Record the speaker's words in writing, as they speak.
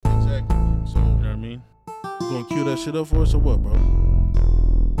gonna cue that shit up for us or what, bro?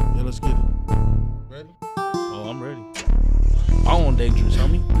 Yeah, let's get it. Ready? Oh, I'm ready. I on dangerous,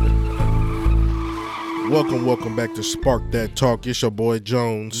 homie. Welcome back to Spark That Talk. It's your boy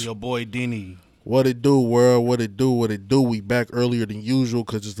Jones. Your boy Denny. What it do, world? What it do? We back earlier than usual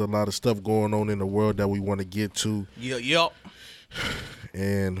because there's a lot of stuff going on in the world that we want to get to. Yup.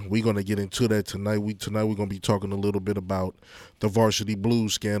 And we're going to get into that tonight. Tonight we're going to be talking a little bit about the Varsity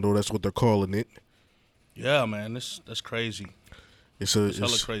Blues scandal. That's what they're calling it. Yeah, man. That's crazy. It's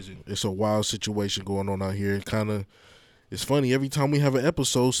hella crazy. It's a wild situation going on out here. It's funny. Every time we have an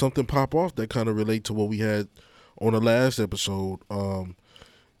episode, something pop off that kind of relate to what we had on the last episode.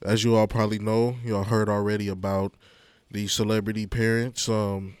 As you all probably know, y'all heard already about the celebrity parents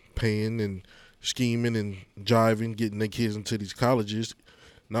paying and scheming and jiving, getting their kids into these colleges.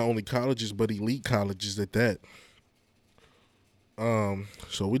 Not only colleges, but elite colleges at that.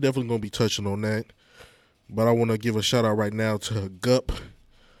 So we definitely going to be touching on that. But I want to give a shout out right now to Gup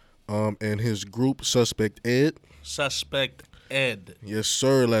and his group, Suspect Ed. Suspect Ed. Yes,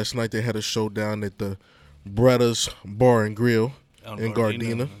 sir. Last night they had a showdown at the Bretta's Bar and Grill in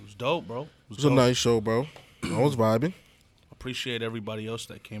Gardena. It was dope, bro. It was a nice show, bro. I was vibing. Appreciate everybody else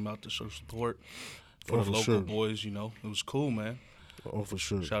that came out to show support for the local boys, you know. It was cool, man. Oh, for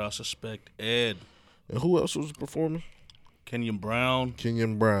sure. Shout out Suspect Ed. And who else was performing? Kenyon Brown.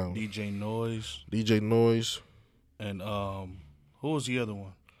 DJ Noise. And who was the other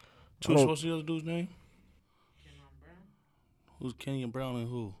one? What's the other dude's name? Who's Kenyon Brown and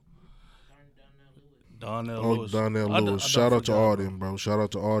who? Donnell Lewis. Donnell Lewis. Shout out to all them, bro. Shout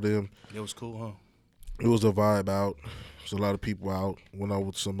out to all them. It was cool, huh? It was a vibe out. There's a lot of people out. Went out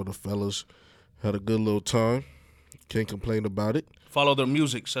with some of the fellas. Had a good little time. Can't complain about it. Follow their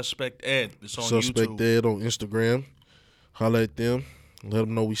music, Suspect Ed. It's on YouTube. Suspect Ed on Instagram. Holla at them. Let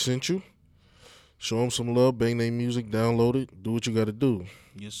them know we sent you. Show them some love. Bang their music. Download it. Do what you got to do.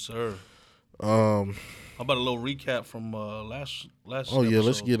 Yes, sir. How about a little recap from last episode? Yeah,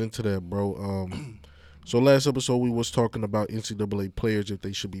 let's get into that, bro. So last episode we was talking about NCAA players, if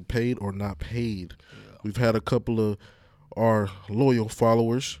they should be paid or not paid. Yeah. We've had a couple of our loyal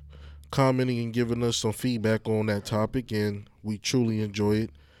followers commenting and giving us some feedback on that topic, and we truly enjoy it.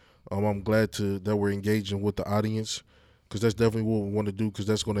 I'm glad that we're engaging with the audience, because that's definitely what we want to do, because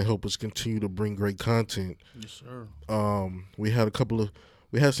that's going to help us continue to bring great content. Yes, sir. We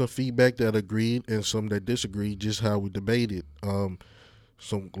had some feedback that agreed and some that disagreed, just how we debated.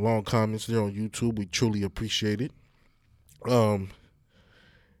 Some long comments there on YouTube. We truly appreciate it.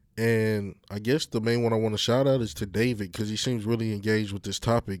 And I guess the main one I want to shout out is to David, because he seems really engaged with this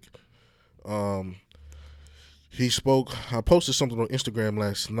topic. He spoke. I posted something on Instagram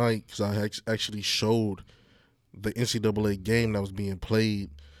last night because I actually showed the NCAA game that was being played.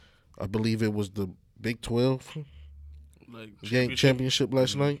 I believe it was the Big 12 championship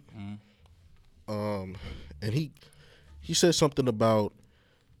last night. Mm-hmm. And he said something about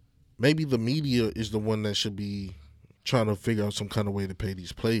maybe the media is the one that should be trying to figure out some kind of way to pay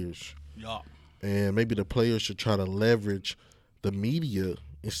these players. Yeah. And maybe the players should try to leverage the media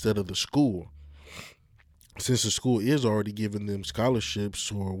instead of the school. Since the school is already giving them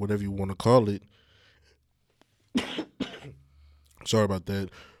scholarships or whatever you want to call it. Sorry about that.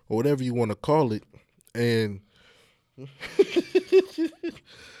 Or whatever you want to call it. And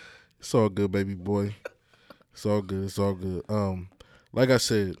it's all good, baby boy. It's all good. Like I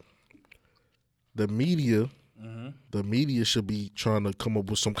said, the media should be trying to come up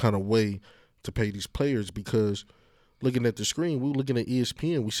with some kind of way to pay these players, because looking at the screen, we're looking at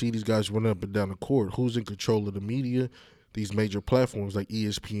ESPN, we see these guys running up and down the court. Who's in control of the media? These major platforms like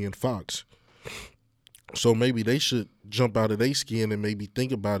ESPN, Fox. So maybe they should jump out of their skin and maybe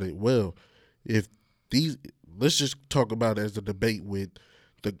think about it. Well, let's just talk about it as a debate with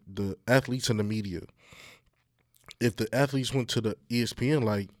the athletes and the media. If the athletes went to the ESPN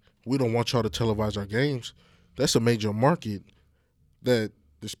like, we don't want y'all to televise our games, that's a major market that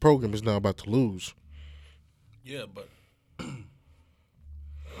this program is now about to lose. Yeah, but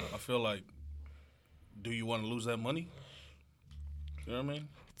I feel like, do you want to lose that money? You know what I mean?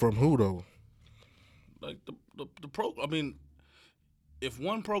 From who, though? Like the program. I mean, if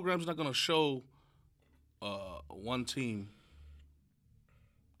one program's not going to show one team,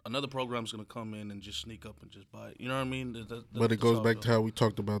 another program's going to come in and just sneak up and just buy it. You know what I mean? But it goes back to how we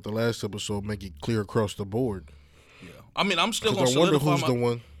talked about the last episode, make it clear across the board. Yeah. I mean, I'm still going to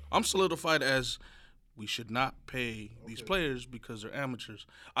solidify I'm solidified as we should not pay these players because they're amateurs.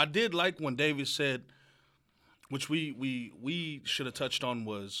 I did like when David said, which we should have touched on,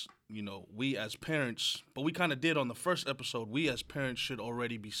 was we as parents, but we kind of did on the first episode, we as parents should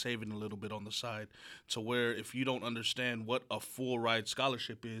already be saving a little bit on the side to where if you don't understand what a full ride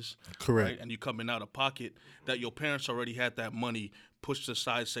scholarship is, Correct. right, and you coming out of pocket, that your parents already had that money pushed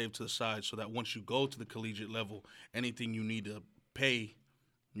aside, saved to the side, so that once you go to the collegiate level, anything you need to pay,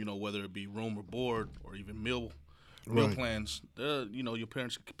 whether it be room or board or even meal Right. plans, your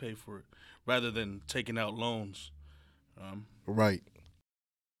parents can pay for it rather than taking out loans. Right.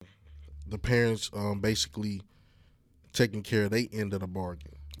 The parents basically taking care of their end of the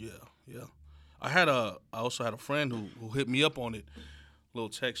bargain. Yeah. I also had a friend who hit me up on it. Little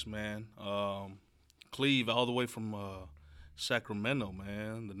text, man. Cleve, all the way from Sacramento,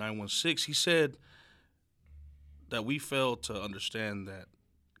 man. The 916. He said that we failed to understand that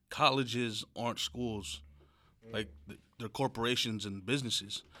colleges aren't schools, like they're corporations and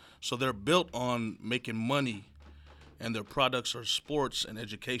businesses. So they're built on making money, and their products are sports and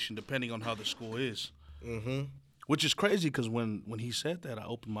education, depending on how the school is. Mm-hmm. Which is crazy because when he said that, I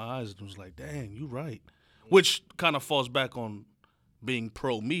opened my eyes and was like, dang, you right. Which kind of falls back on being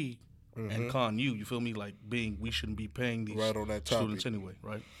pro me and con you. You feel me? Like we shouldn't be paying these Right on that students topic. anyway,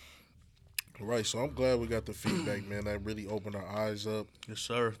 right? Right. So I'm glad we got the feedback, man. That really opened our eyes up. Yes,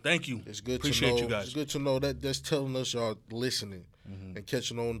 sir. Thank you. It's good Appreciate to know. you guys. It's good to know that that's telling us y'all listening and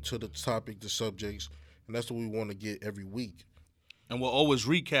catching on to the topic, the subjects, and that's what we want to get every week. And we'll always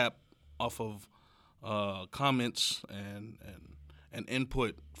recap off of comments and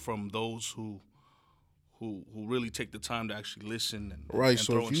input from those who really take the time to actually listen and Right. and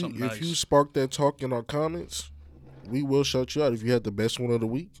So throw in something if you nice. spark that talk in our comments, we will shout you out. If you had the best one of the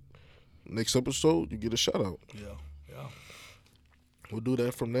week, next episode you get a shout out. Yeah. We'll do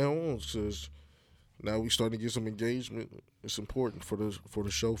that from now on because now we starting to get some engagement. It's important for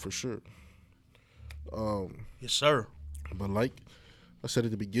the show for sure. Yes, sir. But like I said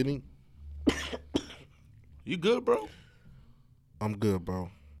at the beginning, You good, bro? I'm good, bro.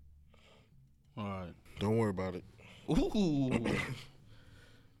 All right. Don't worry about it. Ooh.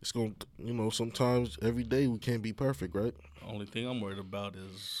 It's going to, sometimes every day we can't be perfect, right? Only thing I'm worried about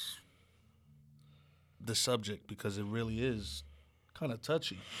is the subject because it really is kind of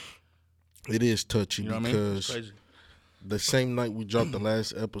touchy. It is touchy You know what I mean? It's because crazy. the same night we dropped the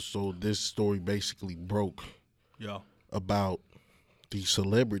last episode, this story basically broke Yeah. about these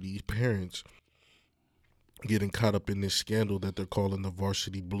celebrities' parents getting caught up in this scandal that they're calling the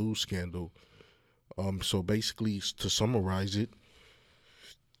Varsity Blues scandal. So basically, to summarize it,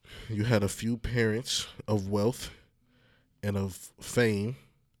 you had a few parents of wealth and of fame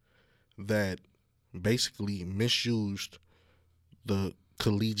that basically misused the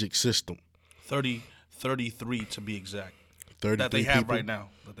collegiate system. 33 to be exact. 33 That they have people. right now.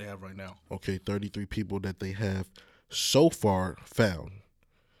 That they have right now. Okay, 33 people that they have so far found.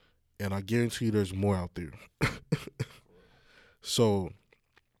 And I guarantee you there's more out there. So,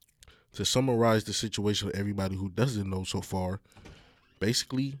 to summarize the situation for everybody who doesn't know so far,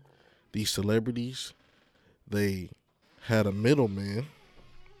 basically, these celebrities, they had a middleman.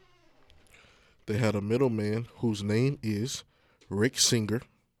 They had a middleman whose name is Rick Singer.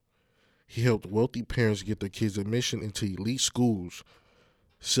 He helped wealthy parents get their kids admission into elite schools.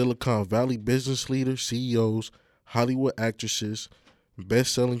 Silicon Valley business leaders, CEOs, Hollywood actresses,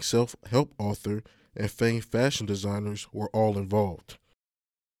 best-selling self-help author, and famed fashion designers were all involved.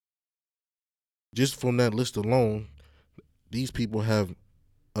 Just from that list alone, these people have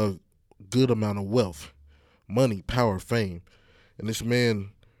a good amount of wealth, money, power, fame. And this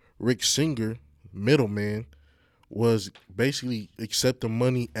man, Rick Singer, middleman, was basically accepting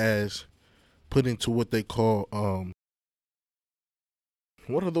money as put into what they call,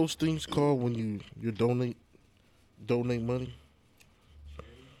 what are those things called when you donate money?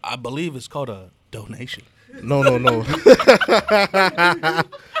 I believe it's called a donation. No.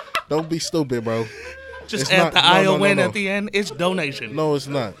 Don't be stupid, bro. Just It's add not- the no, ION no. at the end. It's donation. No, it's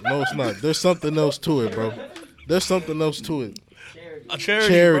not. There's something else to it, bro. There's something else to it. A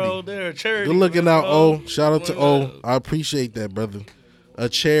charity, Charity. bro. They're a charity. Good looking bro. out, O. Shout out to O. I appreciate that, brother. A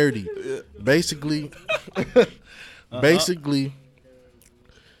charity. Basically,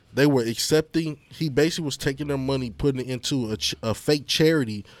 they were accepting. He basically was taking their money, putting it into a fake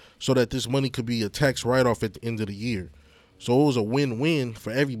charity so that this money could be a tax write-off at the end of the year. So it was a win-win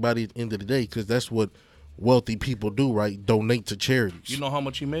for everybody at the end of the day because that's what wealthy people do, right? Donate to charities. You know how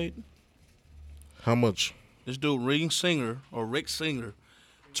much he made? How much? This dude, Rick Singer,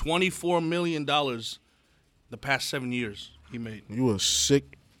 $24 million the past 7 years he made. You a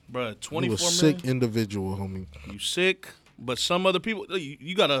sick, Bruh, you a 24 sick million? individual, homie. You sick, but some other people, you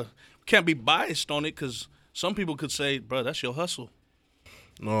can't be biased on it because some people could say, bruh, that's your hustle.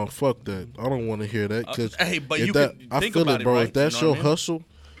 No, fuck that. I don't want to hear that. Cause hey, but if you that, can I think feel about it, bro. it, right? If that's You know your what I mean? hustle,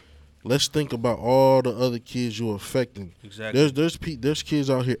 let's think about all the other kids you're affecting. Exactly. There's kids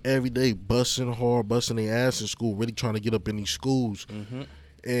out here every day busting hard, busting their ass in school, really trying to get up in these schools. Mm-hmm.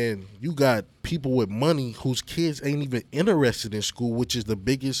 And you got people with money whose kids ain't even interested in school, which is the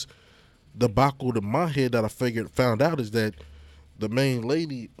biggest debacle in my head that I found out is that the main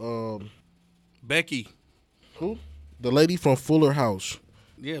lady, Becky. who? The lady from Fuller House.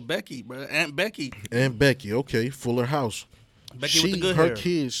 Yeah, Becky, bro. Aunt Becky. And Becky, okay, Fuller House. Becky with the good her hair.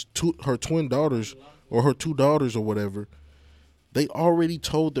 kids, her twin daughters, or her two daughters or whatever, they already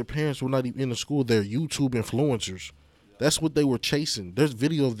told their parents we're not even in the school. They're YouTube influencers. That's what they were chasing. There's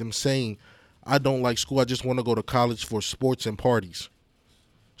video of them saying, I don't like school. I just want to go to college for sports and parties.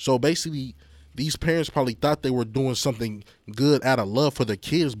 So basically, these parents probably thought they were doing something good out of love for their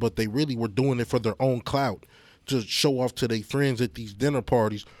kids, but they really were doing it for their own clout to show off to their friends at these dinner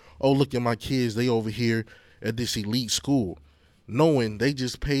parties. Oh, look at my kids. They over here at this elite school. Knowing they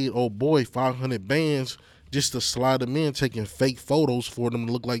just paid old boy 500 bands just to slide them in, taking fake photos for them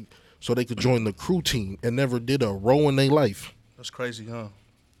to look like so they could join the crew team and never did a row in their life. That's crazy, huh?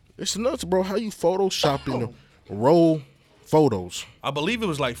 It's nuts, bro. How you photoshopping roll photos? I believe it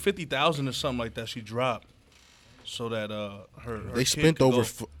was like 50,000 or something like that she dropped, so that her They kid spent could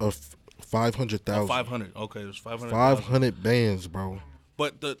over go, 500,000. 500. Okay, it was 500. 500 bands, bro.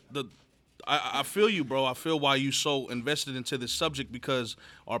 But I feel you, bro. I feel why you so invested into this subject, because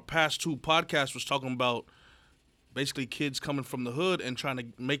our past two podcasts was talking about basically kids coming from the hood and trying to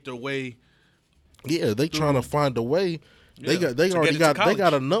make their way. Yeah, they trying to find a way. They Yeah,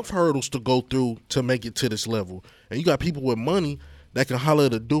 got enough hurdles to go through to make it to this level. And you got people with money that can holler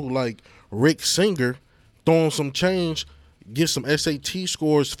at a dude like Rick Singer, throwing some change, get some SAT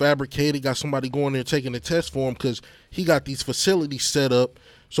scores fabricated, got somebody going there taking the test for him because he got these facilities set up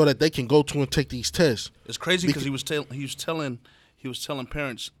so that they can go to and take these tests. It's crazy because he was telling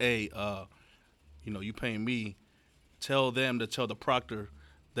parents, hey, you paying me, tell them to tell the proctor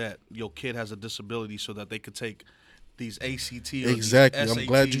that your kid has a disability so that they could take these ACT or Exactly. these I'm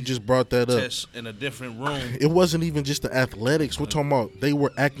glad you just brought that up. tests in a different room. It wasn't even just the athletics. We're talking about they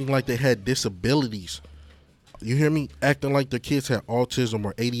were acting like they had disabilities. You hear me? Acting like their kids had autism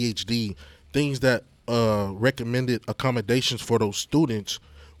or ADHD, things that recommended accommodations for those students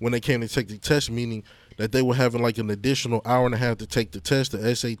when they came to take the test, meaning that they were having like an additional hour and a half to take the test,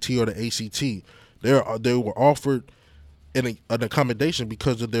 the SAT or the ACT. They were offered an accommodation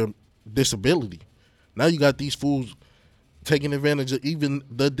because of their disability. Now you got these fools taking advantage of even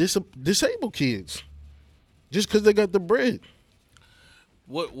the disabled kids just because they got the bread.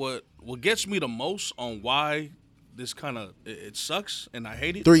 What gets me the most on why this kind of it sucks and I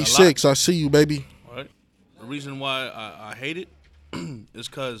hate it. 3-6, I see you, baby. All right. The reason why I hate it is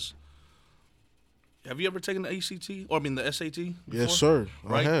because, have you ever taken the ACT or the SAT before? Yes, sir.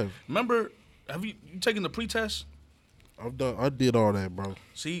 Right? I have. Remember, have you taken the pretest? I did all that, bro.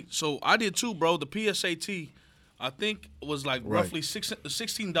 See, so I did too, bro. The PSAT, I think, was like roughly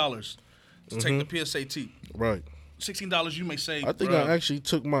 $16 to take the PSAT. Right. $16, you may say. I think bruh. I actually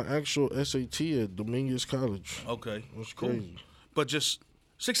took my actual SAT at Dominguez College. Okay. That's cool. crazy. But just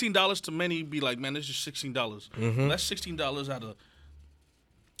 $16 to many be like, man, it's just $16. That's $16 out of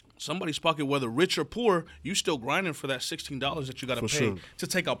somebody's pocket, whether rich or poor. You still grinding for that $16 that you got to pay sure. to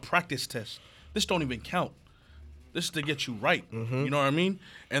take a practice test. This don't even count. This is to get you right. You know what I mean?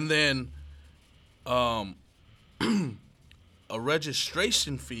 And then a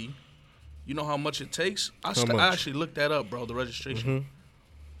registration fee. You know how much it takes? I actually looked that up, bro, the registration.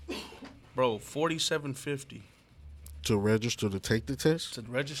 Bro, $47.50. To register to take the test? To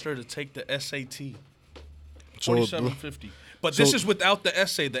register to take the SAT. So, $47.50. But this is without the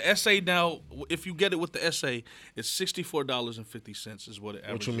essay. The essay now, if you get it with the essay, it's $64.50 is what it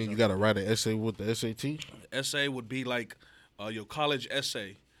averages. What you mean? You got to write an essay with the SAT? Essay would be like your college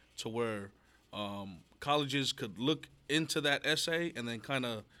essay, to where colleges could look into that essay and then kind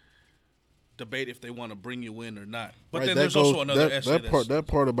of debate if they want to bring you in or not. But right, then there's also another essay. That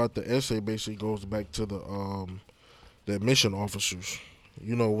part about the essay basically goes back to the admission officers.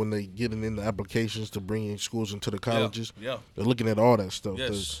 You know, when they getting in the applications to bring in schools into the colleges, they're looking at all that stuff.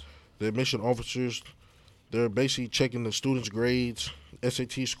 Yes. The admission officers, they're basically checking the students' grades,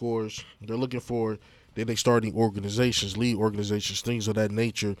 SAT scores. They're looking for, then they starting organizations, lead organizations, things of that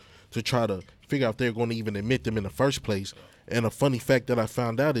nature, to try to figure out if they're going to even admit them in the first place. And a funny fact that I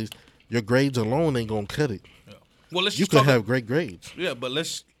found out is your grades alone ain't going to cut it. Yeah. Well, you could have great grades. Yeah, but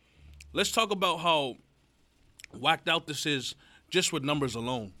let's talk about how whacked out this is just with numbers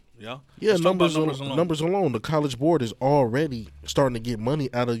alone. Yeah. Yeah, Let's talk about numbers alone. The College Board is already starting to get money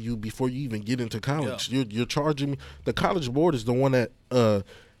out of you before you even get into college. Yeah. You're charging me. The College Board is the one that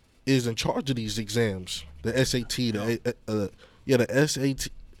is in charge of these exams. The SAT, the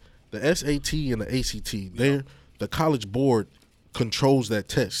SAT and the ACT. The College Board controls that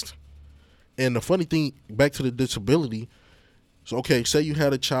test. And the funny thing, back to the disability. So, okay, say you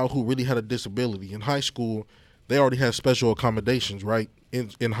had a child who really had a disability in high school. They already have special accommodations, right,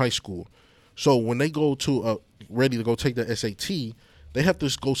 in high school. So when they go to ready to go take the SAT, they have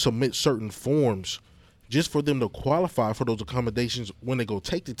to go submit certain forms just for them to qualify for those accommodations when they go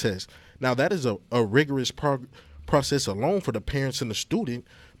take the test. Now, that is a rigorous process alone for the parents and the student,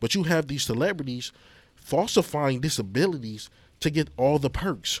 but you have these celebrities falsifying disabilities to get all the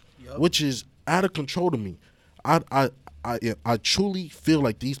perks, which is out of control to me. I truly feel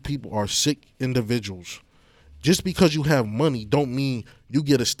like these people are sick individuals. Just because you have money don't mean you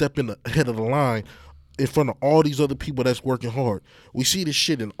get a step in the head of the line in front of all these other people that's working hard. We see this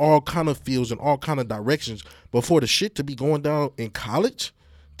shit in all kind of fields and all kind of directions. But for the shit to be going down in college,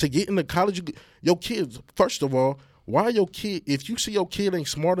 to get into college, your kids, first of all, why your kid, if you see your kid ain't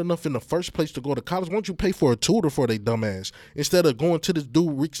smart enough in the first place to go to college, why don't you pay for a tutor for they dumbass? Instead of going to this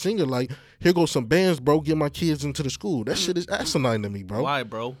dude, Rick Singer, like, here goes some bands, bro, get my kids into the school. That shit is asinine to me, bro. Why,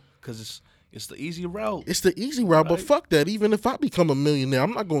 bro? Because it's the easy route. It's the easy route, right? But fuck that. Even if I become a millionaire,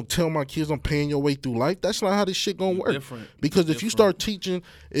 I'm not going to tell my kids I'm paying your way through life. That's not how this shit going to work. Different. Because if you start teaching,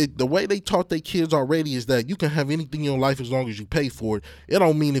 the way they taught their kids already is that you can have anything in your life as long as you pay for it. It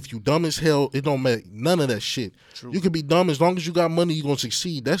don't mean if you dumb as hell, it don't make none of that shit. True. You can be dumb as long as you got money, you're going to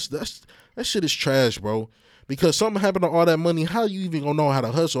succeed. That shit is trash, bro. Because something happened to all that money, how you even going to know how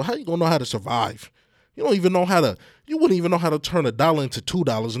to hustle? How you going to know how to survive? You don't even know how to, you wouldn't even know how to turn $1 into $2,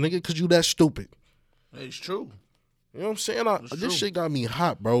 nigga, because you that stupid. It's true. You know what I'm saying? This shit got me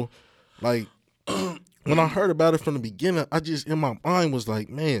hot, bro. Like, when I heard about it from the beginning, I just, in my mind was like,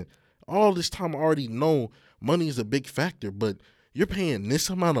 man, all this time I already know money is a big factor, but you're paying this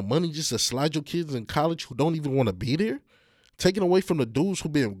amount of money just to slide your kids in college who don't even want to be there? Taking away from the dudes who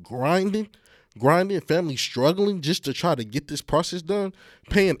been grinding, families struggling just to try to get this process done,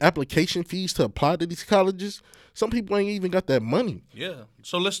 paying application fees to apply to these colleges. Some people ain't even got that money. Yeah.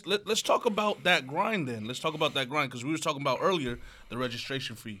 So let's talk about that grind then. Let's talk about that grind because we was talking about earlier the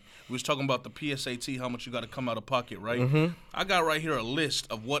registration fee. We was talking about the PSAT, how much you got to come out of pocket, right? Mm-hmm. I got right here a list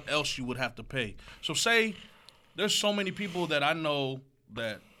of what else you would have to pay. So say there's so many people that I know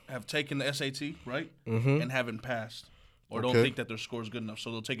that have taken the SAT, right, and haven't passed. Or don't think that their score is good enough,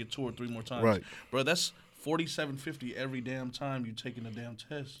 so they'll take it 2 or 3 more times. Right. Bro, that's $47.50 every damn time you taking a damn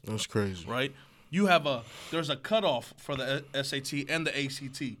test. That's crazy. Right? There's a cutoff for the SAT and the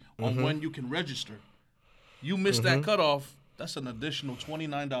ACT on when you can register. You miss that cutoff, that's an additional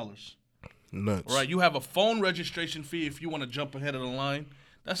 $29. Nuts. Right? You have a phone registration fee if you want to jump ahead of the line.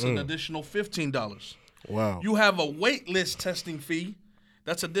 That's an additional $15. Wow. You have a wait list testing fee.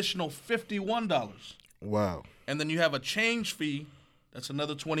 That's additional $51. Wow. And then you have a change fee. That's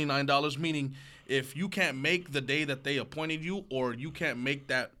another $29, meaning if you can't make the day that they appointed you or you can't make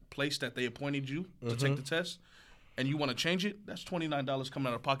that place that they appointed you to take the test and you want to change it, that's $29 coming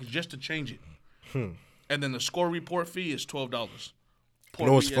out of pocket just to change it. And then the score report fee is $12. You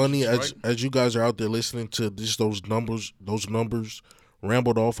know what's funny? As you guys are out there listening to just those numbers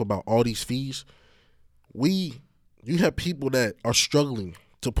rambled off about all these fees, you have people that are struggling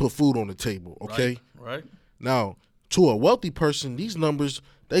to put food on the table, okay? Right. Now, to a wealthy person, these numbers,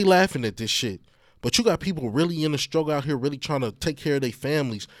 they laughing at this shit. But you got people really in the struggle out here, really trying to take care of their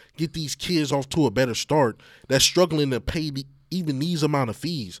families, get these kids off to a better start, that's struggling to pay even these amount of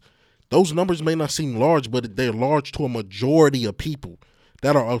fees. Those numbers may not seem large, but they're large to a majority of people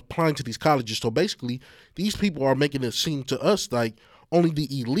that are applying to these colleges. So basically, these people are making it seem to us like only the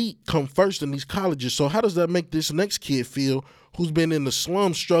elite come first in these colleges. So how does that make this next kid feel who's been in the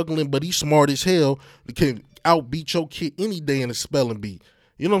slums struggling, but he's smart as hell, can outbeat your kid any day in a spelling bee?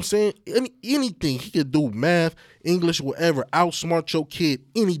 You know what I'm saying? Anything. He could do math, English, whatever, outsmart your kid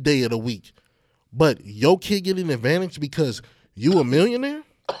any day of the week. But your kid get an advantage because you a millionaire?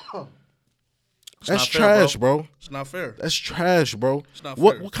 That's trash, bro. It's not fair. That's trash, bro. It's not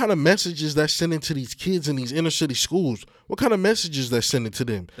fair. What kind of messages that sending to these kids in these inner city schools? What kind of messages that sending to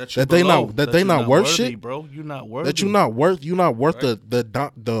them? That they not worth shit, bro. You're not worth. That you're not worth. You're not worth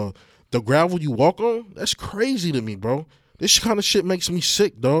the gravel you walk on. That's crazy to me, bro. This kind of shit makes me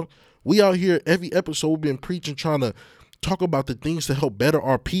sick, dog. We out here every episode we've been preaching, trying to talk about the things to help better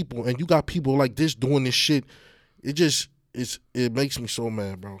our people, and you got people like this doing this shit. It makes me so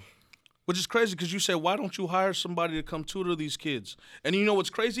mad, bro. Which is crazy because you said, why don't you hire somebody to come tutor these kids? And you know what's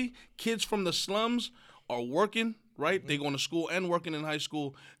crazy? Kids from the slums are working, right? They going to school and working in high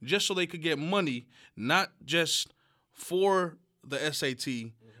school just so they could get money, not just for the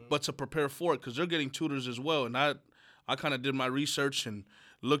SAT, but to prepare for it because they're getting tutors as well. And I kind of did my research and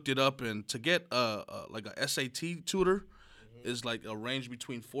looked it up. And to get like a SAT tutor is like a range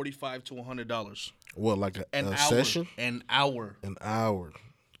between $45 to $100. What, like An a hour. session? An hour. An hour.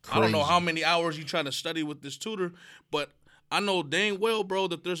 Crazy. I don't know how many hours you trying to study with this tutor, but I know dang well, bro,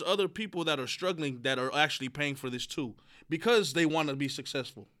 that there's other people that are struggling that are actually paying for this too because they want to be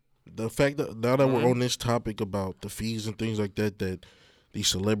successful. The fact that now that we're on this topic about the fees and things like that, that these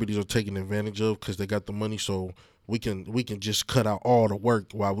celebrities are taking advantage of because they got the money, so we can just cut out all the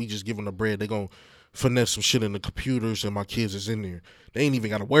work while we just give them the bread. They're going to finesse some shit in the computers and my kids is in there. They ain't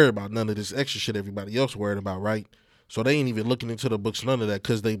even got to worry about none of this extra shit everybody else worried about, right? So they ain't even looking into the books, none of that,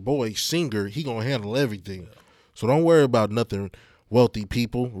 because they boy, Singer, he going to handle everything. So don't worry about nothing, wealthy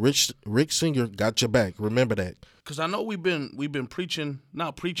people. Rick Singer got your back. Remember that. Because I know we've been preaching,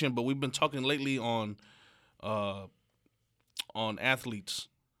 not preaching, but we've been talking lately on athletes.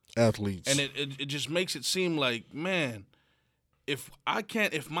 Athletes. And it just makes it seem like, man, if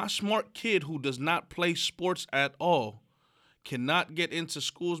my smart kid who does not play sports at all cannot get into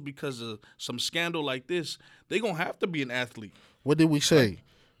schools because of some scandal like this, they're going to have to be an athlete. What did we say?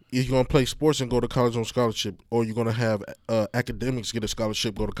 You're going to play sports and go to college on scholarship, or you're going to have academics get a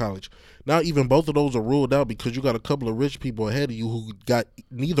scholarship, go to college. Now, even both of those are ruled out because you got a couple of rich people ahead of you who got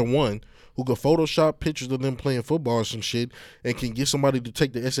neither one, who could Photoshop pictures of them playing football or some shit and can get somebody to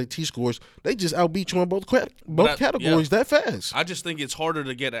take the SAT scores. They just outbeat you in both categories that fast. I just think it's harder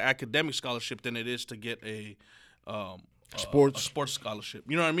to get an academic scholarship than it is to get a sports scholarship.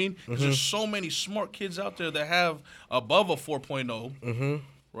 You know what I mean? Because there's so many smart kids out there that have above a 4.0,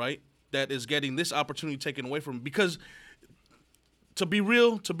 right, that is getting this opportunity taken away from them. Because to be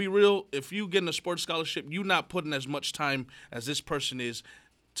real, if you get a sports scholarship, you're not putting as much time as this person is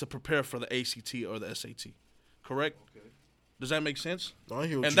to prepare for the ACT or the SAT. Correct? Okay. Does that make sense? I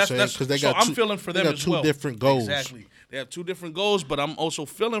hear what you're saying. Because they got I'm feeling for them as well. Two different goals. Exactly. They have two different goals, but I'm also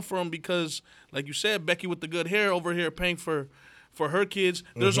feeling for them because, like you said, Becky with the good hair over here paying for her kids.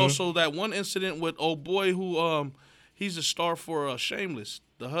 There's also that one incident with old boy who he's a star for Shameless,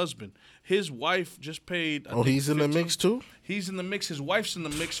 the husband. His wife just paid. He's in 15. The mix too? He's in the mix. His wife's in the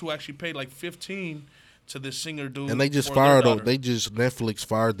mix, who actually paid like $15 to this singer dude. And they just fired her. Netflix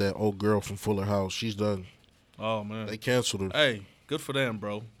fired that old girl from Fuller House. She's done. Oh, man. They canceled her. Hey, good for them,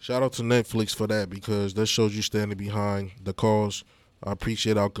 bro. Shout out to Netflix for that because that shows you standing behind the cause. I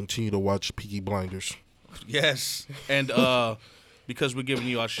appreciate it. I'll continue to watch Peaky Blinders. Yes. And because we're giving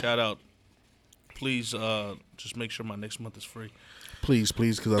you our shout out, please just make sure my next month is free. Please,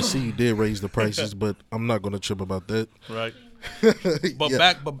 because I see you did raise the prices, but I'm not going to trip about that. Right.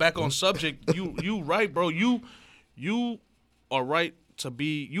 But back on subject, you right, bro. You are right to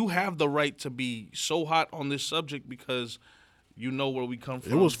be. You have the right to be so hot on this subject because you know where we come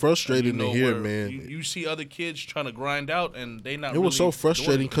from. It was frustrating to hear, man. You see other kids trying to grind out and they not. It was so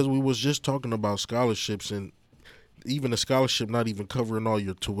frustrating because we was just talking about scholarships and even a scholarship not even covering all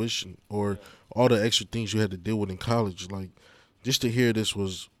your tuition or all the extra things you had to deal with in college. Like, just to hear this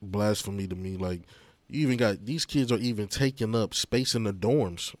was blasphemy to me. Like, you even got these kids are even taking up space in the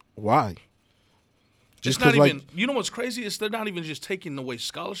dorms. Why? Just not even. You know what's crazy is they're not even just taking away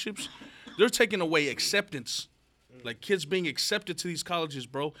scholarships; they're taking away acceptance. Like kids being accepted to these colleges,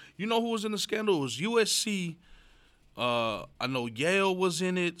 bro. You know who was in the scandal? It was USC. I know Yale was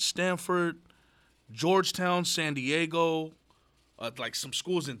in it. Stanford, Georgetown, San Diego, like some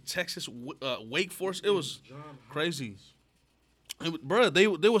schools in Texas, Wake Forest. It was crazy. Bro, they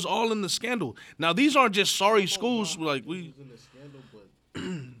was all in the scandal. Now these aren't just sorry schools. Like we. In the scandal, but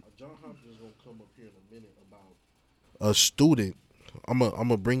John Hopkins is gonna come up here in a minute about a student. I'm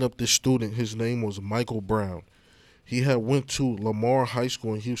gonna bring up this student. His name was Michael Brown. He had went to Lamar High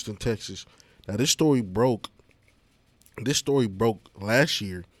School in Houston, Texas. Now this story broke last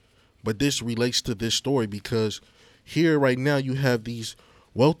year, but this relates to this story because here right now you have these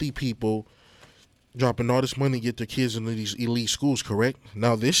wealthy people dropping all this money to get their kids into these elite schools, correct?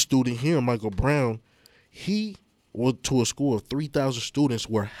 Now, this student here, Michael Brown, he went to a school of 3,000 students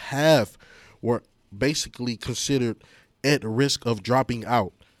where half were basically considered at risk of dropping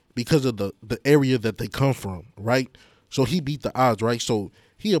out because of the area that they come from, right? So he beat the odds, right? So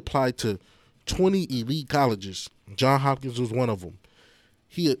he applied to 20 elite colleges. John Hopkins was one of them.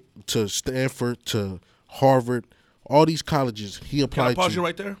 He to Stanford, to Harvard, all these colleges he applied to. Can I pause you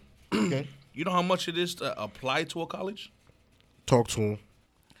right there? Okay. You know how much it is to apply to a college? Talk to him.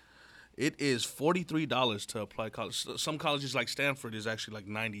 It is $43 to apply college. Some colleges like Stanford is actually like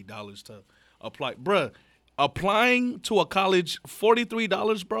 $90 to apply. Bruh, applying to a college,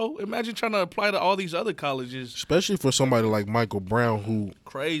 $43, bro? Imagine trying to apply to all these other colleges. Especially for somebody like Michael Brown, who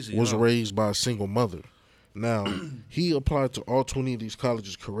Crazy. was raised by a single mother. Now, he applied to all 20 of these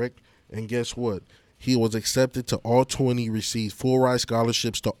colleges, correct? And guess what? He was accepted to all 20, received full ride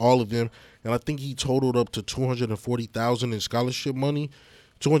scholarships to all of them, and I think he totaled up to $240,000 in scholarship money,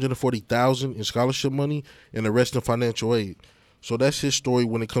 $240,000 in scholarship money, and the rest in financial aid. So that's his story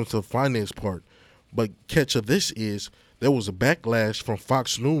when it comes to the finance part. But catch of this is there was a backlash from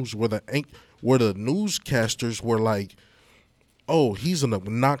Fox News where the newscasters were like, oh, he's an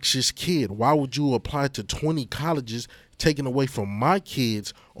obnoxious kid. Why would you apply to 20 colleges taking away from my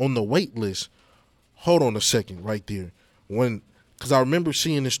kids on the wait list? Hold on a second right there. Because I remember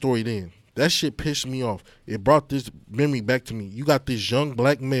seeing this story then. That shit pissed me off. It brought this memory back to me. You got this young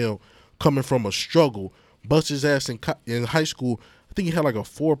black male coming from a struggle, bust his ass in high school. I think he had like a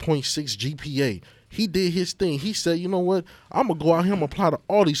 4.6 GPA. He did his thing. He said, you know what? I'm going to go out here and apply to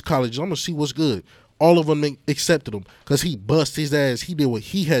all these colleges. I'm going to see what's good. All of them accepted him because he bust his ass. He did what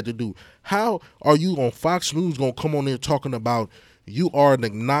he had to do. How are you on Fox News going to come on there talking about you are an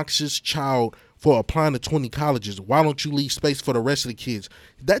obnoxious child for applying to 20 colleges? Why don't you leave space for the rest of the kids?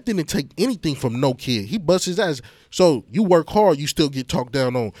 That didn't take anything from no kid. He bust his ass. So you work hard, you still get talked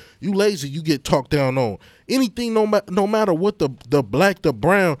down on. You lazy, you get talked down on. Anything, no matter what the black, the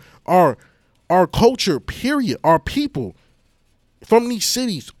brown, our culture, period, our people from these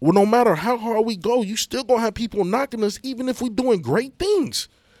cities, well, no matter how hard we go, you still gonna have people knocking us even if we're doing great things.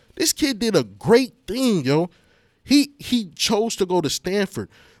 This kid did a great thing, yo. He chose to go to Stanford,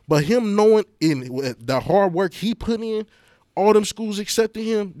 but him knowing in the hard work he put in, all them schools accepted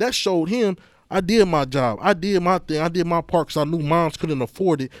him, that showed him, I did my job. I did my thing. I did my part because I knew moms couldn't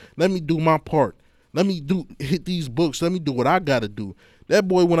afford it. Let me do my part. Let me hit these books. Let me do what I got to do. That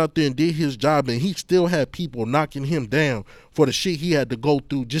boy went out there and did his job, and he still had people knocking him down for the shit he had to go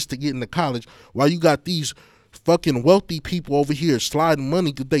through just to get into college, while you got these fucking wealthy people over here sliding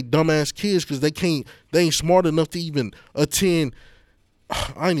money because they dumbass kids because they ain't smart enough to even attend.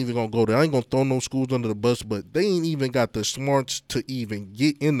 I ain't even gonna go there. I ain't gonna throw no schools under the bus, but they ain't even got the smarts to even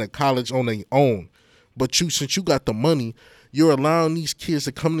get into college on their own. But since you got the money, you're allowing these kids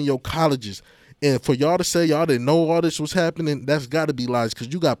to come to your colleges. And for y'all to say y'all didn't know all this was happening, that's got to be lies,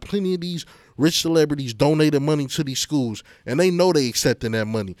 because you got plenty of these rich celebrities donating money to these schools, and they know they accepting that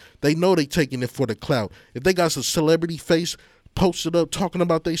money. They know they taking it for the clout. If they got some celebrity face posted up talking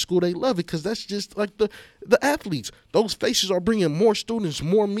about their school, they love it, because that's just like the athletes. Those faces are bringing more students,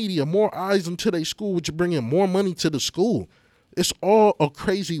 more media, more eyes into their school, which are bringing more money to the school. It's all a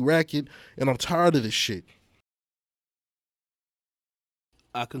crazy racket, and I'm tired of this shit.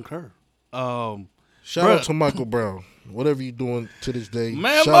 I concur. Shout out to Michael Brown. Whatever you doing to this day.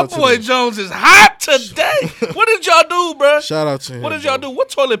 Man, my boy Jones is hot today. What did y'all do, bro? Shout out to him. What did y'all do? What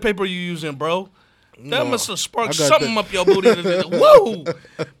toilet paper you using, bro? That must have sparked something up your booty. Whoa.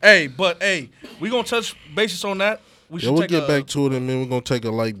 Hey, we going to touch basis on that. We'll get back to it, and then we're going to take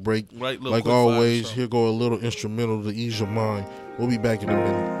a light break. Right, like always, here go a little instrumental to ease your mind. We'll be back in a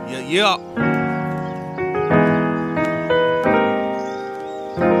minute. Yeah.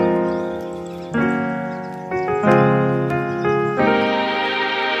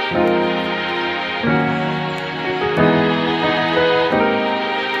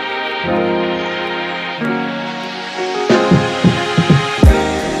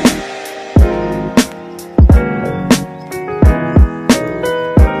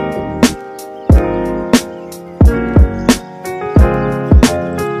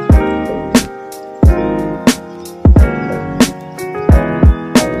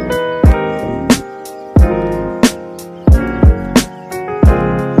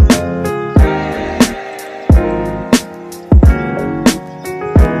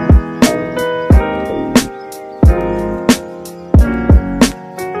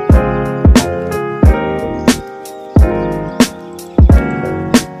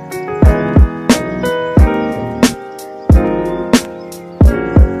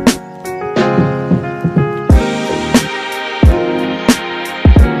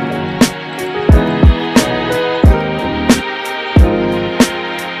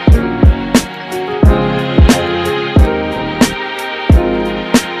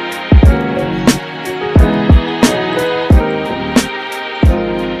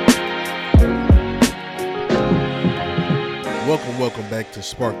 Welcome back to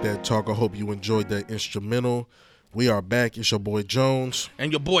Spark That Talk. I hope you enjoyed that instrumental. We are back. It's your boy Jones.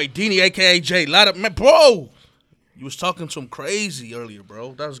 And your boy Deanie, a.k.a. Jay. Light up, man. Bro! You was talking some crazy earlier,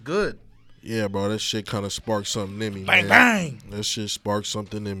 bro. That was good. Yeah, bro, that shit kind of sparked something in me, Bang, man. bang. That shit sparked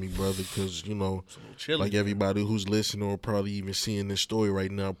something in me, brother, because, you know, Chilly, like everybody who's listening or probably even seeing this story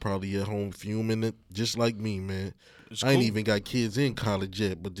right now, probably at home fuming it, just like me, man. It's I ain't cool. even got kids in college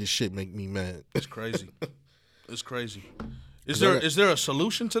yet, but this shit make me mad. It's crazy. It's crazy. Is there a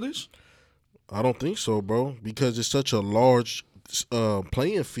solution to this? I don't think so, bro, because it's such a large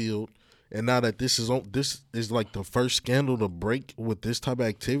playing field, and now that this is like the first scandal to break with this type of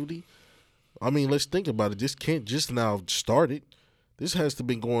activity. I mean, let's think about it. This can't just now start it. This has to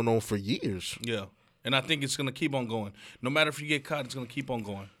been going on for years. Yeah, and I think it's gonna keep on going. No matter if you get caught, it's gonna keep on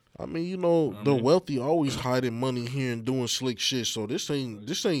going. I mean, you know, the wealthy always hiding money here and doing slick shit. So this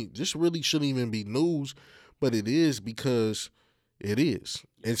really shouldn't even be news, but it is because it is.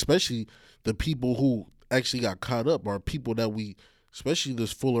 And especially the people who actually got caught up are people that especially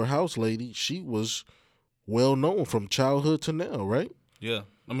this Fuller House lady, she was well known from childhood to now, right? Yeah,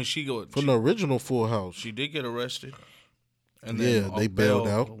 I mean, From the original Full House. She did get arrested. And yeah, then they bailed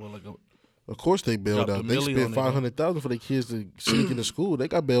out. Of course they bailed out. They spent $500,000 for their kids to sneak into school. They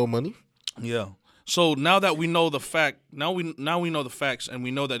got bail money. Yeah. So now that we know the fact, now we know the facts, and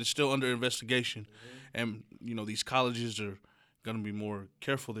we know that it's still under investigation, and you know these colleges are gonna be more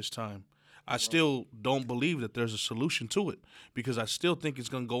careful this time. I still don't believe that there's a solution to it because I still think it's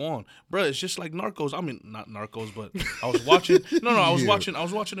gonna go on, bro. It's just like Narcos. I mean, not Narcos, but I was watching. I was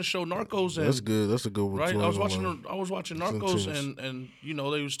watching the show Narcos. And, that's good. That's a good one. Right. I was watching Narcos, and you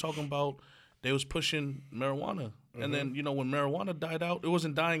know they was talking about they was pushing marijuana, and then you know when marijuana died out, it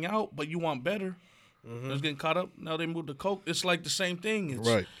wasn't dying out, but you want better. It was getting caught up. Now they moved to coke. It's like the same thing. It's,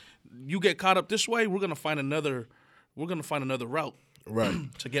 right. You get caught up this way, we're gonna find another route.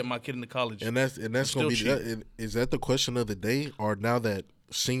 Right. To get my kid into college. And that's gonna be is that the question of the day? Or now that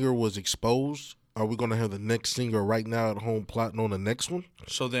Singer was exposed, are we gonna have the next Singer right now at home plotting on the next one?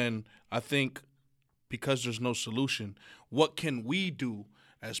 So then I think because there's no solution, what can we do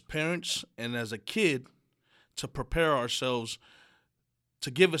as parents and as a kid to prepare ourselves to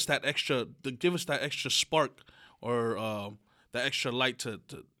give us that extra spark or the extra light to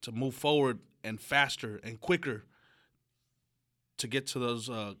move forward and faster and quicker to get to those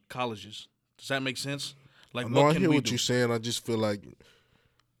colleges? Does that make sense? Like, no, I hear what you're saying. I just feel like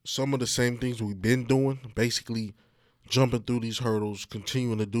some of the same things we've been doing, basically jumping through these hurdles,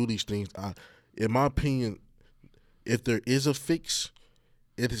 continuing to do these things. In my opinion, if there is a fix,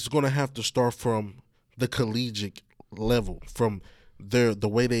 it is going to have to start from the collegiate level, from the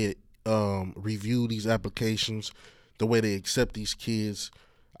way they review these applications, the way they accept these kids.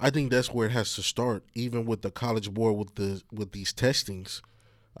 I think that's where it has to start, even with the College Board with these testings.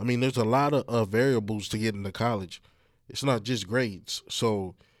 I mean, there's a lot of variables to get into college. It's not just grades.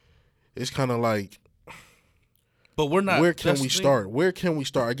 So it's kind of like, but we're not. Where can we start? Where can we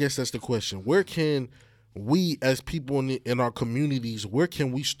start? I guess that's the question. Where can we, as people in our communities, where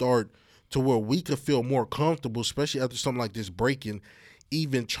can we start to where we could feel more comfortable, especially after something like this breaking,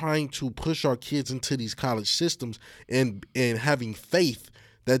 even trying to push our kids into these college systems and having faith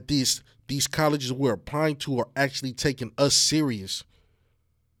that these colleges we're applying to are actually taking us serious.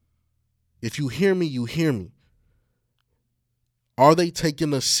 If you hear me, you hear me. Are they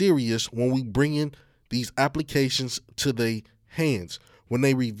taking us serious when we bring in these applications to their hands? When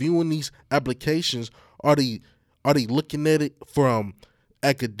they reviewing these applications, are they looking at it from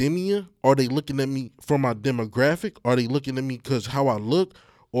academia? Are they looking at me from my demographic? Are they looking at me because how I look?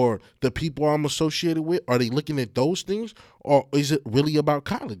 Or the people I'm associated with, are they looking at those things? Or is it really about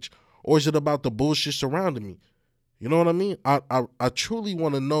college? Or is it about the bullshit surrounding me? You know what I mean? I truly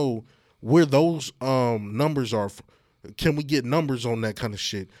want to know where those numbers are. Can we get numbers on that kind of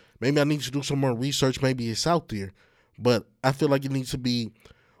shit? Maybe I need to do some more research. Maybe it's out there. But I feel like it needs to be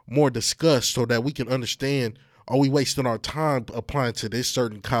more discussed so that we can understand, are we wasting our time applying to this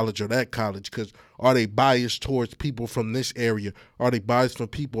certain college or that college? Because are they biased towards people from this area? Are they biased from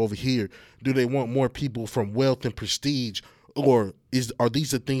people over here? Do they want more people from wealth and prestige? Or are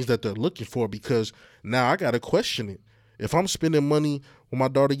these the things that they're looking for? Because now I got to question it. If I'm spending money when my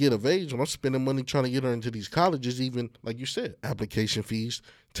daughter get of age, when I'm spending money trying to get her into these colleges, even, like you said, application fees,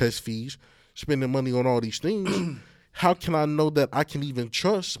 test fees, spending money on all these things, how can I know that I can even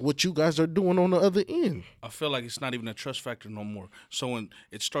trust what you guys are doing on the other end? I feel like it's not even a trust factor no more. So when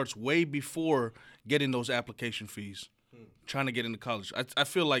it starts way before getting those application fees, trying to get into college. I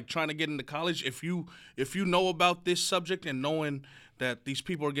feel like trying to get into college, if you know about this subject and knowing that these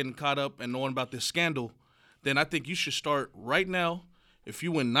people are getting caught up and knowing about this scandal, then I think you should start right now. If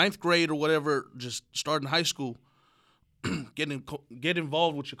you in 9th grade or whatever, just start in high school, get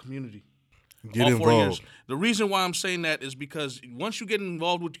involved with your community. Get all 4 years. involved. The reason why I'm saying that is because once you get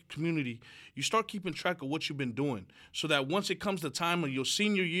involved with the community, you start keeping track of what you've been doing, so that once it comes to time of your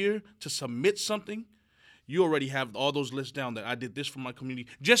senior year to submit something, you already have all those lists down that I did this for my community,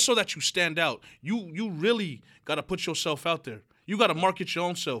 just so that you stand out. You really got to put yourself out there. You got to market your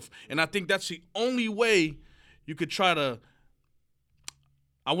own self. And I think that's the only way you could try to,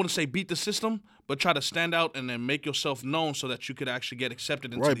 I wouldn't say beat the system, but try to stand out and then make yourself known so that you could actually get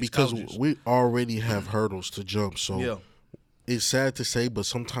accepted into these Because colleges. we already have hurdles to jump. So Yeah. it's sad to say, but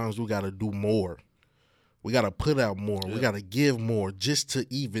sometimes we got to do more. We got to put out more. We got to give more just to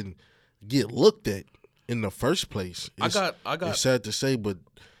even get looked at in the first place. I got. It's sad to say, but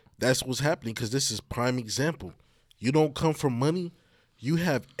that's what's happening because this is prime example. You don't come from money, you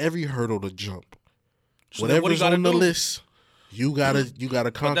have every hurdle to jump. So then what do you Whatever's gotta on the do? list, you gotta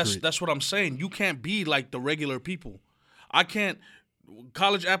But conquer it. that's what I'm saying. You can't be like the regular people. I can't.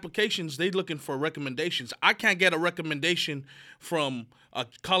 College applications, they looking for recommendations. I can't get a recommendation from a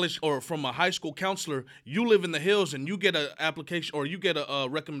college or from a high school counselor. You live in the hills and you get an application or you get a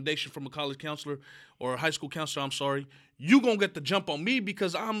recommendation from a college counselor or a high school counselor. I'm sorry, you gonna get the jump on me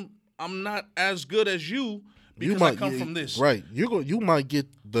because I'm not as good as you because I come from this. Right. You might get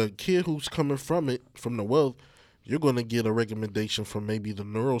the kid who's coming from it, from the wealth, you're gonna get a recommendation from maybe the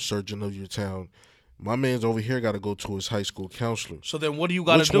neurosurgeon of your town. My man's over here got to go to his high school counselor. So then what do you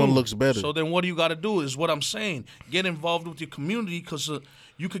got to do? Which one looks better? So then what do you got to do is what I'm saying. Get involved with your community because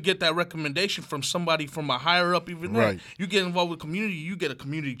you could get that recommendation from somebody from a higher up even there. Right. You get involved with community, you get a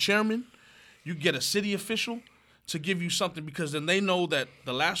community chairman, you get a city official to give you something because then they know that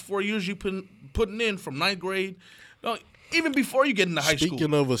the last 4 years you putting in from 9th grade, no, even before you get into high school.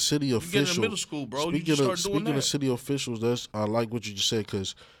 Speaking of a city official, you get into middle school, bro. Speaking you just start doing speaking that. of city officials, I like what you just said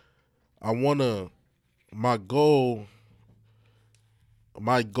because I wanna. My goal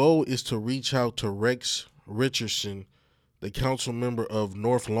is to reach out to Rex Richardson, the council member of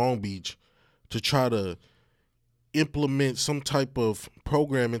North Long Beach, to try to implement some type of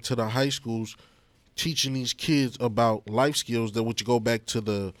program into the high schools, teaching these kids about life skills that would you go back to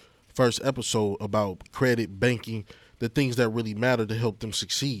the first episode about credit, banking, the things that really matter to help them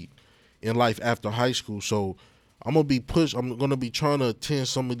succeed in life after high school. So I'm gonna be trying to attend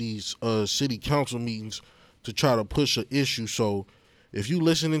some of these city council meetings to try to push an issue. So if you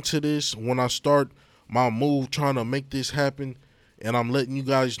listening to this, when I start my move trying to make this happen, and I'm letting you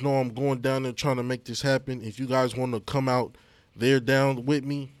guys know I'm going down there trying to make this happen, if you guys want to come out there down with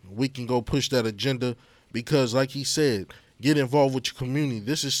me, we can go push that agenda because like he said, get involved with your community.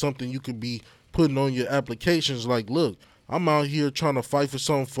 This is something you could be putting on your applications like, look, I'm out here trying to fight for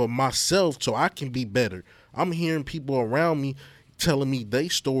something for myself so I can be better. I'm hearing people around me telling me they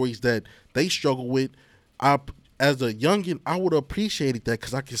stories that they struggle with. As a youngin, I would have appreciated that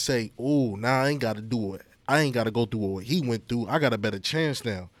because I can say, oh, now I ain't got to do it. I ain't got to go through what he went through. I got a better chance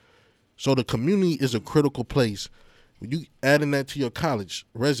now. So the community is a critical place. You adding that to your college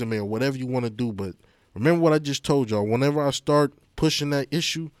resume or whatever you want to do. But remember what I just told y'all. Whenever I start pushing that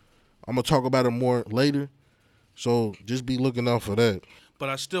issue, I'm going to talk about it more later. So just be looking out for that. But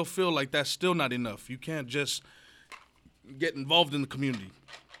I still feel like that's still not enough. You can't just get involved in the community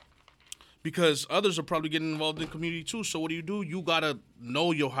because others are probably getting involved in the community too. So what do? You got to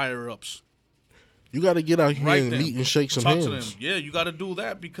know your higher-ups. You got to get out here Right and then. meet and shake some Talk hands. to them. Yeah, you got to do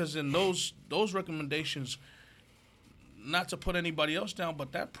that because in those recommendations, not to put anybody else down,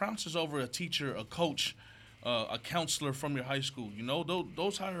 but that pronounces over a teacher, a coach, a counselor from your high school. You know,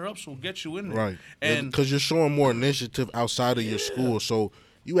 those higher ups will get you in there. Right. And because you're showing more initiative outside of your school. So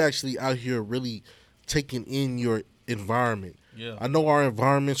you actually out here really taking in your environment. Yeah. I know our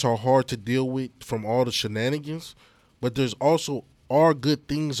environments are hard to deal with from all the shenanigans, but there's also are good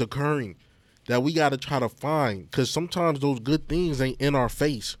things occurring that we got to try to find because sometimes those good things ain't in our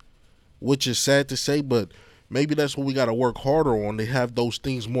face, which is sad to say, but maybe that's what we got to work harder on to have those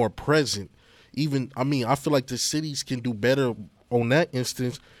things more present. I feel like the cities can do better on that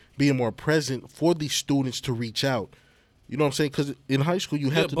instance, being more present for these students to reach out. You know what I'm saying? Because in high school,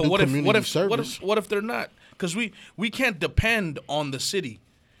 you have to do community service. What if they're not? Because we can't depend on the city.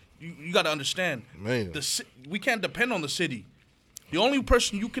 You got to understand. Man. We can't depend on the city. The only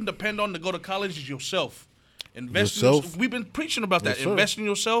person you can depend on to go to college is yourself. Invest in yourself. We've been preaching about that. Yes, sir. Invest in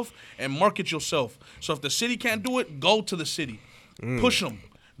yourself and market yourself. So if the city can't do it, go to the city. Push them.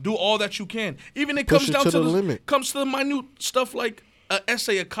 Do all that you can. Even it Push comes it down to to the limit. comes to the minute stuff like an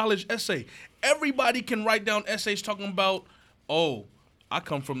essay, a college essay. Everybody can write down essays talking about, I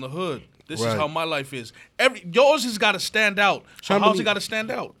come from the hood. This Right. is how my life is. Yours has got to stand out. So how's it got to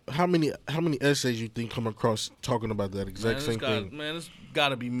stand out? How many essays you think come across talking about that exact same thing? Man, it's got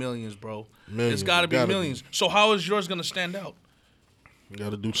to be millions, bro. Millions. It's got to be millions. So how is yours going to stand out? You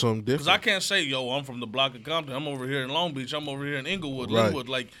got to do something different. Because I can't say, yo, I'm from the block of Compton. I'm over here in Long Beach. I'm over here in Inglewood, Right. Linwood.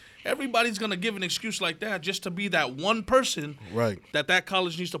 Like, everybody's going to give an excuse like that just to be that one person Right. that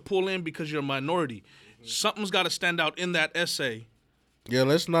college needs to pull in because you're a minority. Something's got to stand out in that essay. Yeah,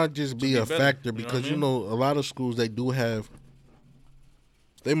 let's not just be a better, factor because, a lot of schools, they do have,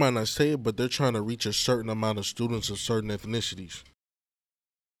 they might not say it, but they're trying to reach a certain amount of students of certain ethnicities.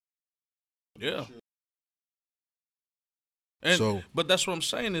 Yeah. But that's what I'm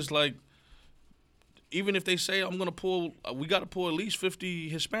saying is, like, even if they say we got to pull at least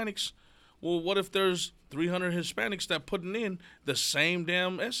 50 Hispanics, well, what if there's 300 Hispanics that putting in the same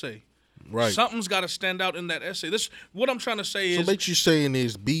damn essay? Right. Something's got to stand out in that essay. What I'm trying to say is. So what you're saying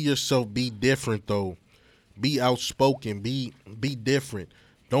is be yourself, be different though. Be outspoken, be different.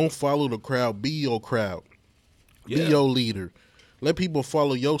 Don't follow the crowd, be your crowd. Be your leader. Let people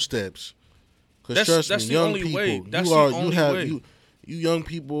follow your steps. Because trust me, young people, you young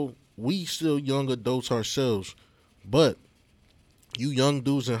people, we still young adults ourselves. But you young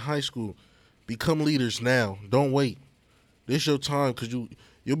dudes in high school, become leaders now. Don't wait. This your time because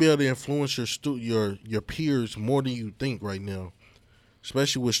you'll be able to influence your peers more than you think right now.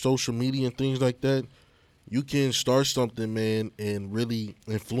 Especially with social media and things like that. You can start something, man, and really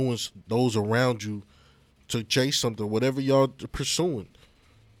influence those around you to chase something, whatever y'all pursuing.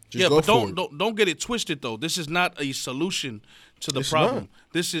 Just but don't get it twisted though. This is not a solution to the problem.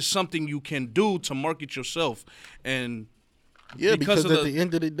 This is something you can do to market yourself. And because at the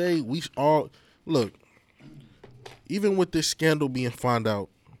end of the day, we all look. Even with this scandal being found out,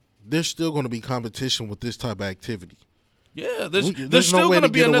 there's still going to be competition with this type of activity. Yeah, there's still going to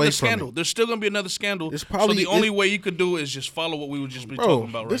be another scandal. There's still going to be another scandal. So the only way you could do is just follow what we would just be talking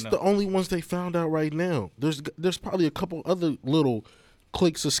about right now. This is the only ones they found out right now. There's probably a couple other little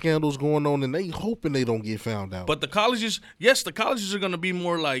cliques of scandals going on, and they hoping they don't get found out. But the colleges are going to be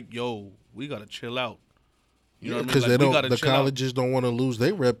more like, yo, we got to chill out. You know what I mean? Because the colleges don't want to lose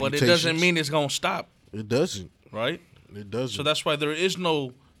their reputation. But it doesn't mean it's going to stop. It doesn't. Right? It doesn't. So that's why there is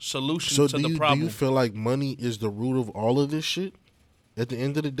no solution to the problem. Do you feel like money is the root of all of this shit at the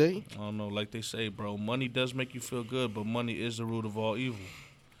end of the day? I don't know. Like they say, bro, money does make you feel good, but money is the root of all evil.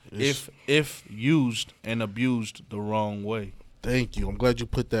 If used and abused the wrong way. Thank you. I'm glad you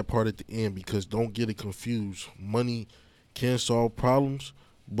put that part at the end because don't get it confused. Money can solve problems,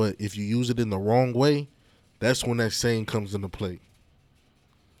 but if you use it in the wrong way, that's when that saying comes into play.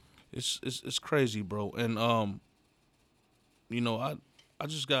 It's crazy, bro. And I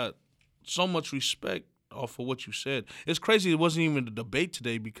just got so much respect off of what you said. It's crazy it wasn't even a debate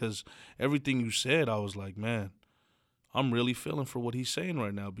today because everything you said, I was like, man, I'm really feeling for what he's saying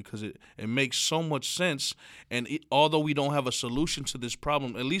right now because it makes so much sense. And although we don't have a solution to this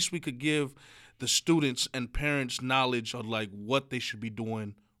problem, at least we could give the students and parents knowledge of like what they should be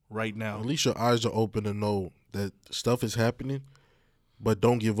doing right now. At least your eyes are open to know that stuff is happening, but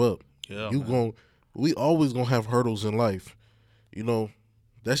don't give up. Yeah, we always gonna have hurdles in life. You know,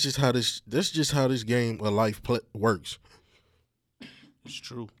 that's just how this game of life works. It's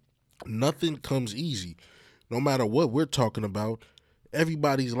true. Nothing comes easy. No matter what we're talking about,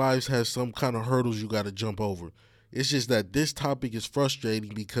 everybody's lives has some kind of hurdles you got to jump over. It's just that this topic is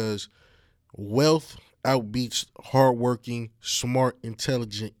frustrating because wealth outbeats hardworking, smart,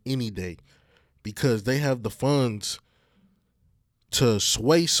 intelligent any day because they have the funds to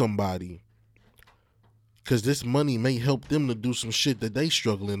sway somebody because this money may help them to do some shit that they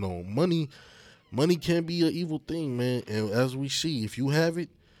struggling on. Money can be an evil thing, man. And as we see, if you have it,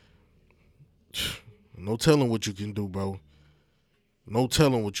 no telling what you can do, bro. No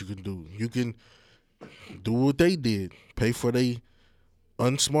telling what you can do. You can do what they did. Pay for they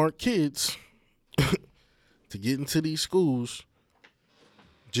unsmart kids to get into these schools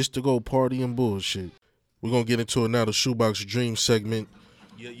just to go party and bullshit. We're going to get into another Shoebox Dream segment.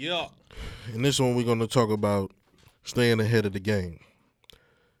 Yeah. In this one, we're going to talk about staying ahead of the game.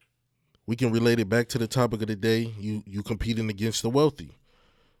 We can relate it back to the topic of the day. You competing against the wealthy.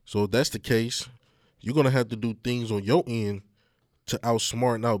 So if that's the case, you're going to have to do things on your end to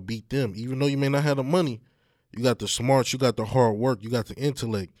outsmart and outbeat them. Even though you may not have the money, you got the smarts, you got the hard work, you got the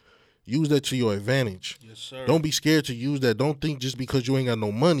intellect. Use that to your advantage. Yes, sir. Don't be scared to use that. Don't think just because you ain't got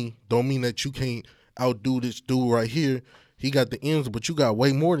no money don't mean that you can't outdo this dude right here. He got the ends, but you got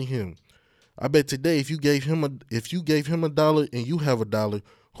way more than him. I bet today if you gave him $1 and you have $1,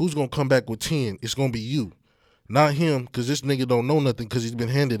 who's going to come back with 10? It's going to be you. not him, because this nigga don't know nothing because he's been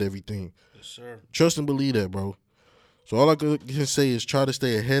handed everything. Yes, sir. Trust and believe that, bro. So all I can say is try to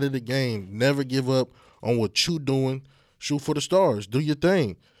stay ahead of the game. Never give up on what you doing. Shoot for the stars. Do your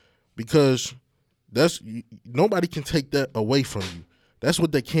thing, because nobody can take that away from you. That's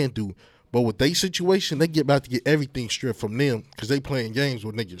what they can't do. But with their situation, they about to get everything stripped from them because they playing games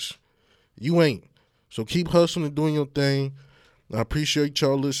with niggas. You ain't. So keep hustling and doing your thing. I appreciate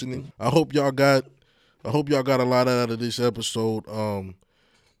y'all listening. I hope y'all got a lot out of this episode.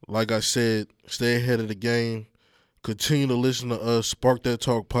 Like I said, stay ahead of the game. Continue to listen to us, Spark That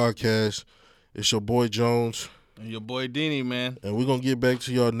Talk podcast. It's your boy Jones. And your boy Dini, man. And we're going to get back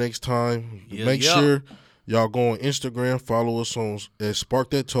to y'all next time. Yeah, Make sure y'all go on Instagram, follow us at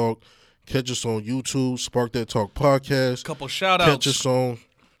Spark That Talk. Catch us on YouTube, Spark That Talk podcast. Couple shout-outs.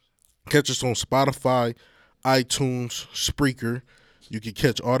 Catch us on Spotify, iTunes, Spreaker. You can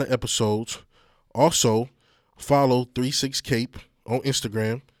catch all the episodes. Also, follow 36 Cape on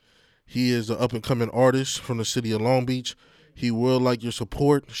Instagram. He is an up-and-coming artist from the city of Long Beach. He will like your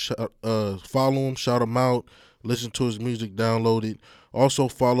support. Follow him, shout him out, listen to his music, download it. Also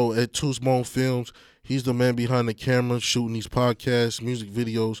follow at Tuzmone Films. He's the man behind the camera, shooting these podcasts, music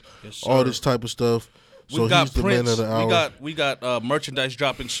videos, all this type of stuff. So he's the man of the hour. We got merchandise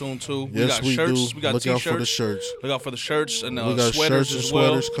dropping soon too. Yes, we got shirts. do. We got Look t-shirts. out for the shirts. Look out for the shirts and we got sweaters shirts and as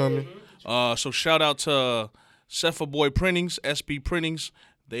well. Sweaters coming. So shout out to Cepha Boy Printings, SB Printings.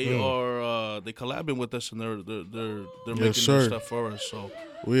 They are they collabing with us and they're making new stuff for us. So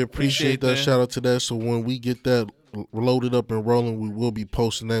we appreciate that. Shout out to that. So when we get that loaded up and rolling, we will be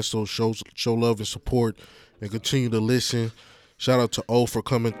posting that. So show love and support and continue to listen. Shout out to O for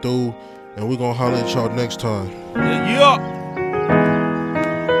coming through, and we're gonna holler at y'all next time. Yeah.